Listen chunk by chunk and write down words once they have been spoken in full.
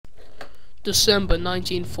December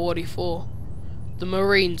 1944. The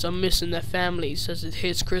Marines are missing their families as it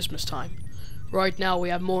hits Christmas time. Right now we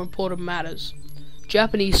have more important matters.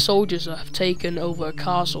 Japanese soldiers have taken over a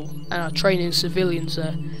castle and are training civilians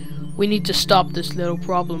there. We need to stop this little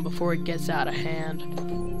problem before it gets out of hand.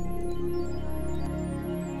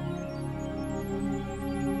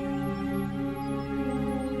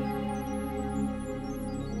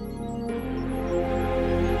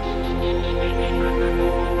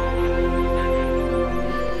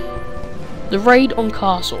 The raid on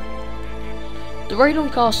castle. The raid on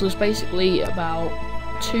castle is basically about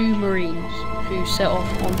 2 Marines who set off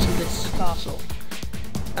onto this castle,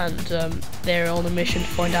 and they're on a mission to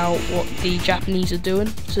find out what the Japanese are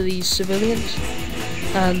doing to these civilians.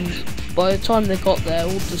 And by the time they got there,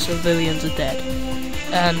 all the civilians are dead,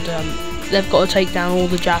 and they've got to take down all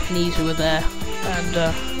the Japanese who were there. And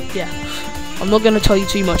yeah, I'm not going to tell you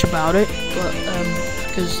too much about it, but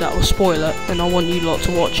because that will spoil it, and I want you lot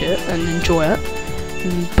to watch it and enjoy it.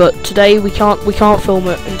 But today we can't film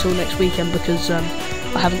it until next weekend because I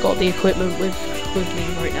haven't got the equipment with me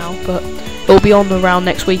right now. But it'll be on around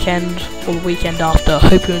next weekend or the weekend after.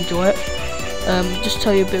 Hope you enjoy it. Just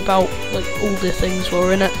tell you a bit about like all the things that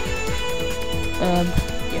were in it.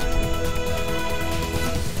 Yeah.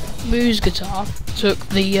 Moo's guitar took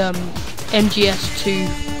the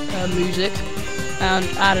MGS2 music and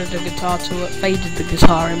added a guitar to it, faded the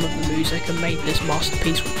guitar in with the music, and made this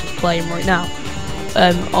masterpiece which is playing right now.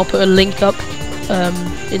 I'll put a link up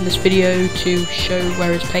in this video to show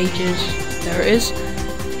where his page is. There it is.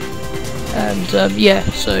 And yeah,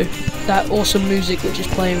 so that awesome music which is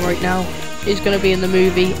playing right now is going to be in the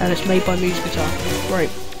movie, and it's made by Moo's Guitar.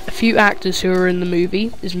 Right, a few actors who are in the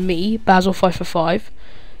movie is me, Basil 545,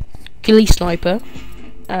 Gilly Sniper,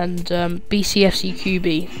 and BCFC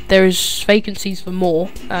QB. There's vacancies for more,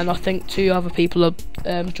 and I think 2 other people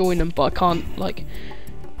are joining, but I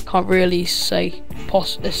can't really say.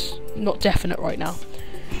 It's not definite right now.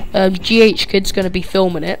 GH Kid's going to be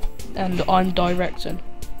filming it, and I'm directing.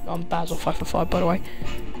 I'm Basil 545, by the way.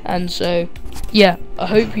 And so yeah, I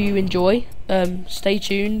hope you enjoy. Stay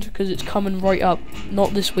tuned because it's coming right up.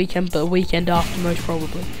 Not this weekend, but the weekend after, most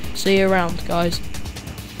probably. See you around, guys.